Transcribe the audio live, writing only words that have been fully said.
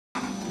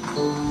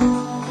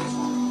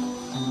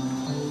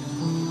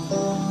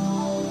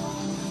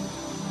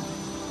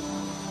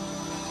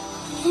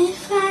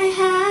If I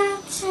had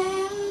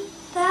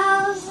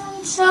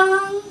 10,000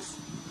 tongues,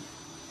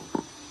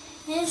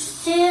 it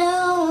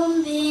still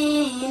won't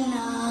be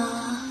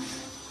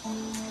enough.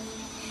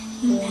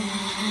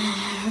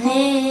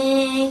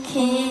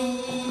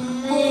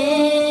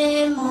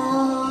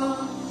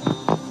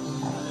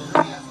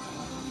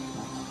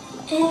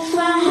 If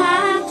I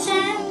had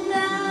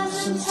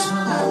 10,000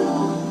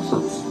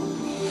 tongues,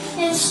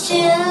 it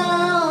still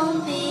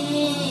won't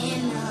be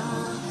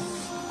enough.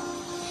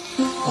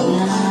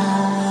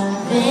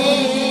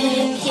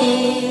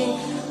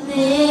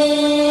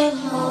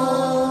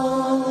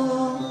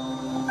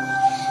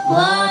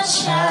 What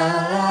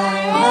shall I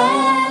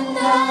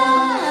render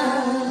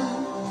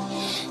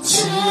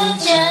to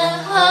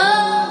Jehovah?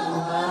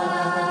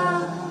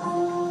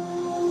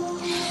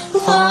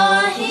 For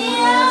He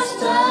has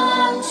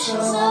done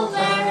so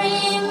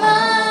very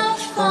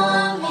much for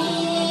me.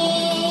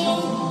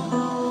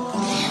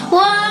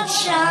 What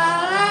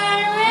shall I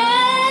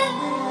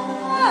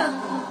render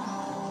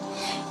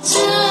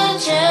to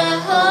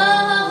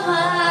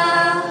Jehovah?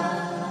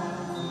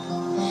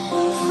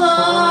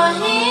 For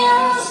He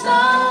has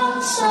done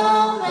so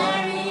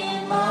very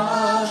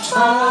much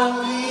for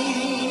me.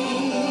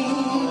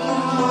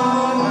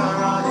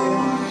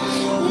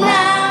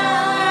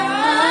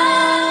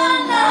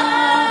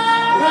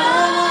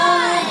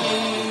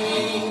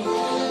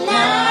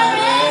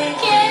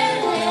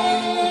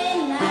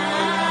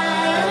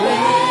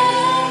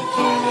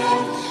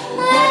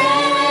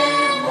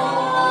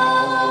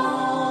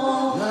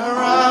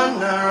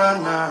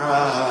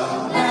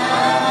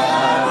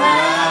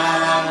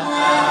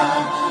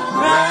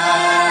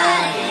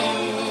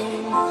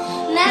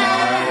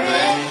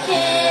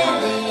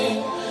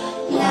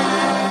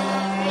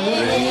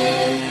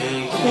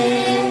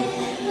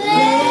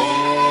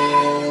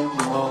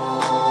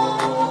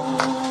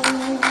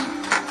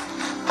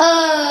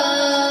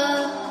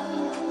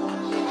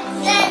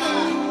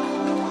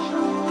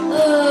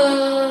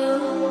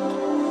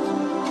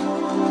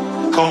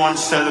 Come on,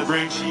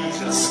 celebrate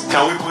Jesus.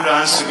 Can we put our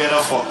hands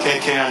together for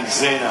KK and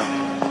Zena?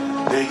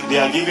 They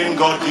are giving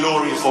God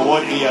glory for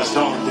what He has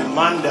done. The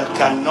man that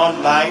cannot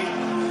lie,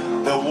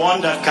 the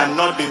one that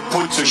cannot be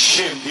put to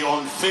shame, the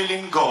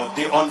unfailing God,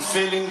 the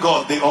unfailing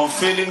God, the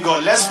unfailing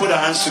God. Let's put our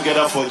hands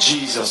together for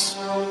Jesus.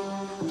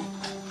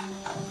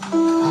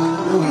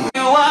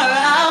 You are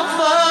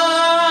Alpha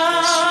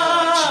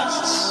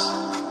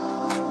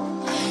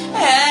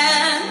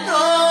and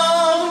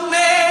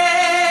Omega.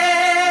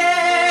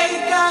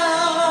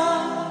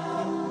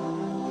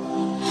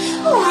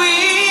 We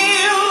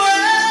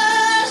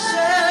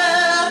worship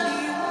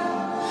you,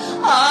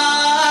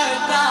 our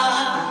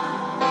God,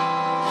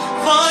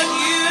 for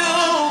you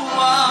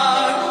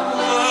are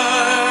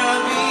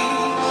worthy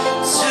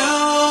to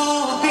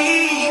be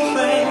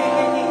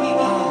praised.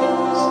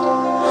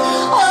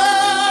 Oh,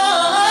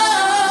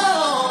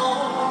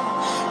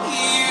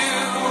 you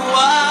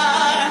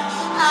are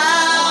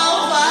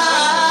Alpha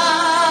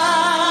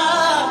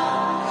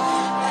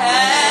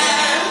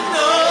and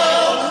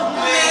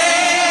Omega.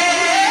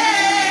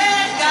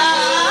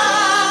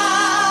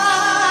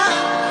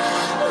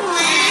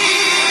 We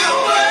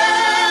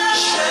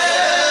worship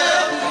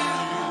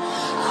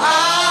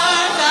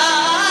our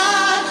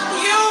God.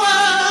 You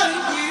are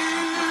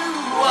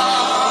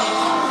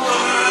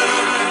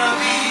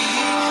worthy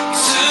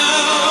to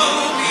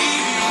be.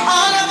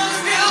 All of us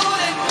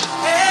building,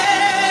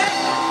 hey,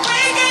 we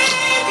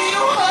give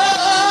you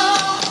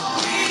all.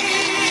 We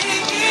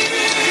give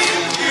you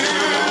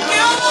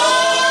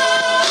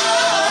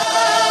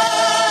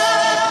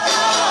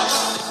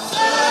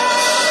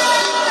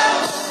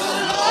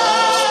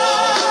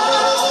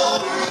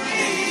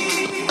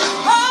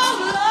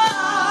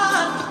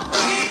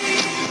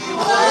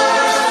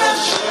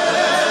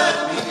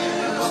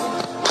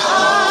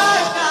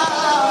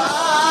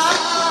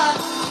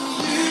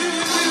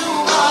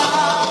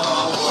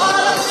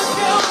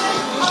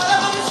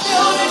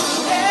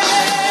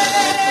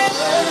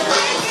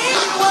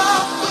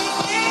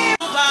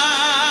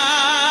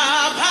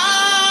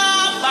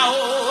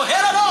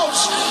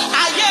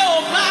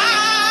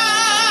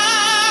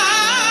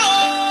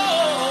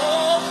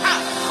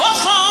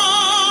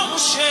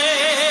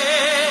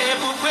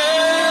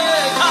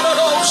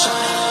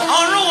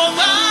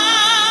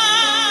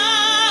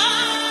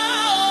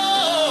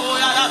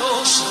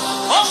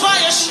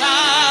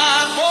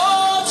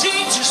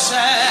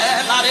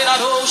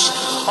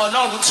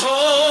Ọlọ́run tó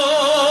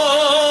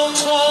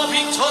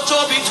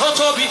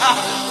tóbi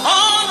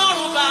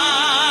Ọlọ́run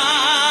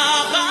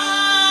bàbá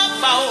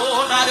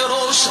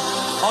ònàdéròsà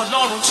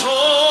Ọlọ́run tó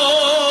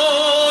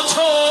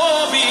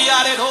tóbi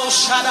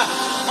àdéròsàdà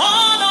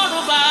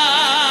Ọlọ́run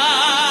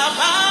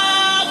bàbá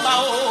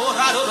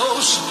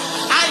ònàdéròsà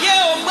ayé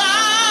ògbà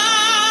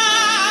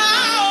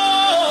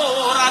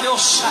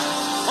ònàdéròsà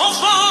ó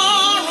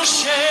fọ́rùn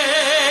ṣe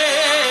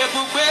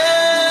ibùgbé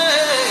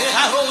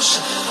àròsà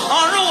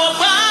ọ̀run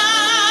ògbà.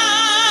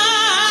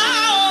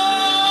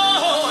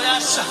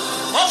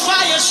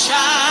 fire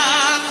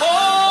shine.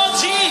 Oh,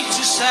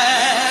 Jesus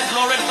said,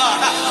 glory to God.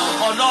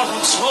 Oh,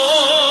 Lord,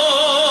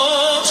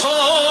 to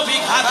be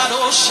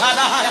Karado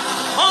Shaddai.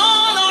 Oh,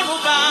 Lord, oh,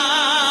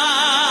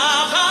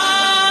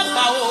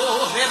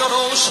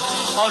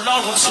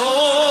 Lord,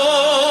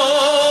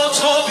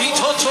 to be.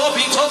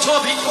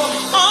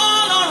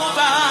 Oh, Lord,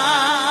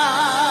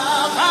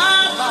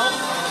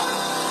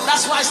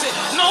 that's why I say,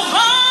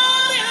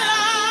 nobody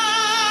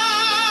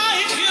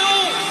like you.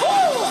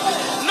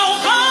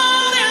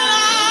 Nobody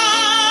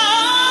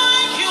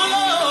like you,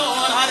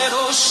 Lord.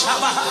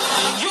 Hallelujah.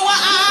 You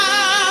are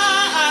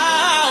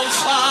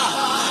Alpha.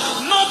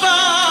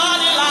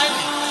 Nobody like,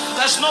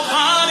 there's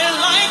nobody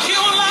like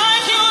you,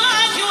 Lord.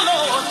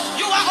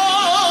 You are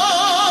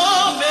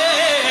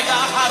Omega.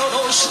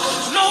 Hallelujah.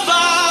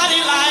 Nobody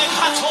like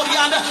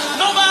Hatorianda.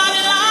 Nobody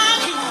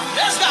like you.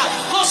 Yes, God.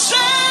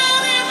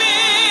 Concerning me.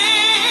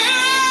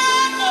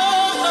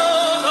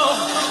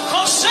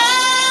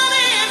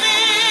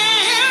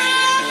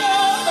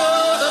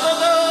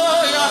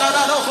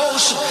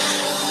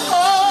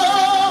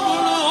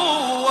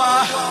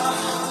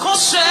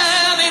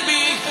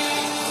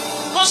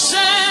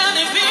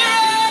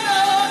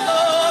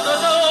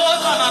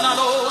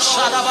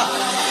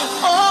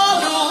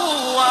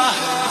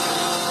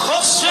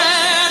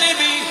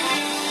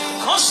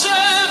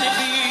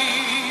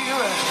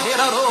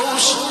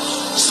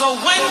 So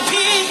when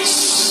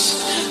peace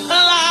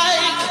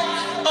like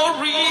a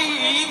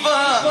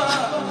river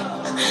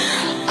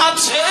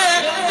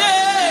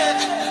attended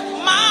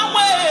my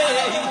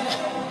way,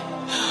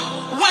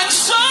 when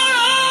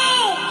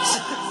sorrows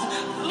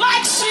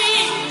like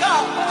sea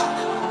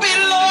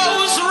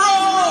billows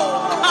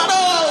roll,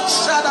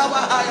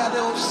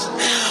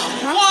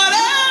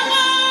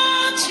 whatever,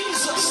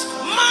 Jesus,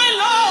 my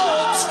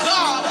Lord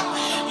God,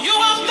 you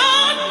have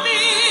done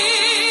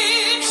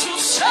me to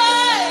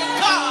say,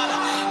 God,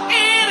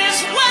 it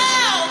is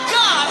well,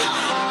 God,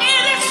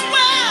 it is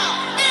well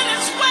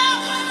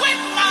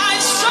with my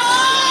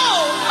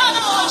soul.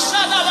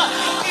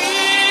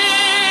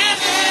 It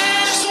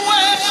is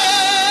well.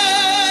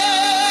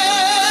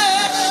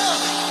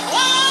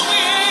 Oh,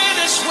 it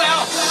is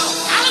well.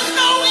 I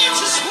know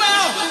it is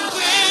well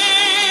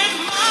with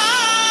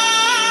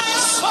my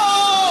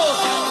soul,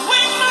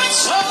 with my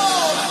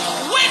soul,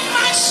 with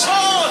my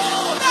soul.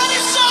 That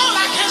is all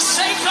I can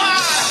say,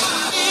 God.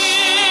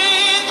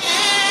 It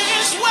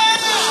is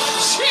well,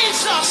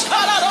 Jesus.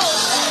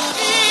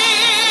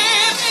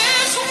 It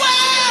is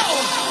well.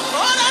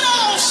 Oh,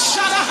 no,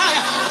 Shaddai.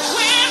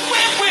 With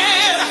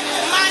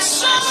my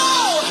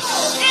soul.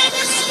 It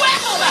is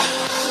well.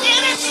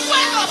 It is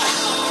well.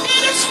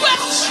 It is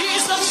well,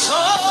 Jesus.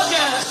 Oh,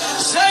 yeah.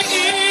 Say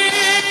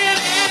it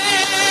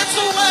is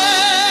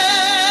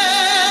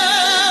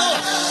well.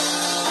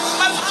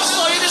 My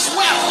pastor, it is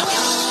well.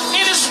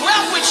 It is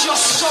well with your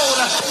soul.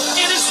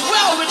 It is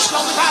well with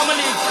your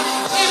family.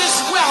 It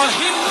is well.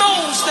 He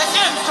knows the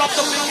end from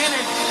the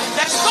beginning.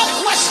 There's no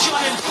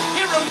questioning.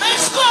 He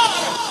remains God.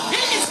 He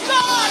is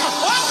God.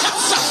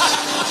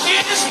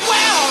 It is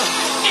well.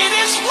 It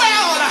is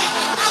well. I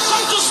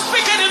come to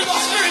speak it in your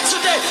spirit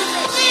today.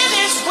 It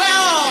is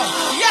well.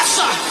 Yes,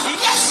 sir.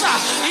 Yes, sir.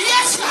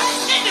 Yes, sir.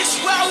 It is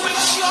well with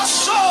your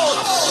soul.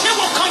 He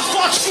will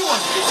comfort you.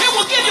 He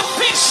will give you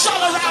peace all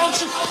around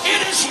you.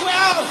 It is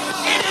well.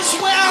 It is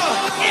well.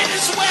 It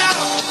is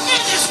well.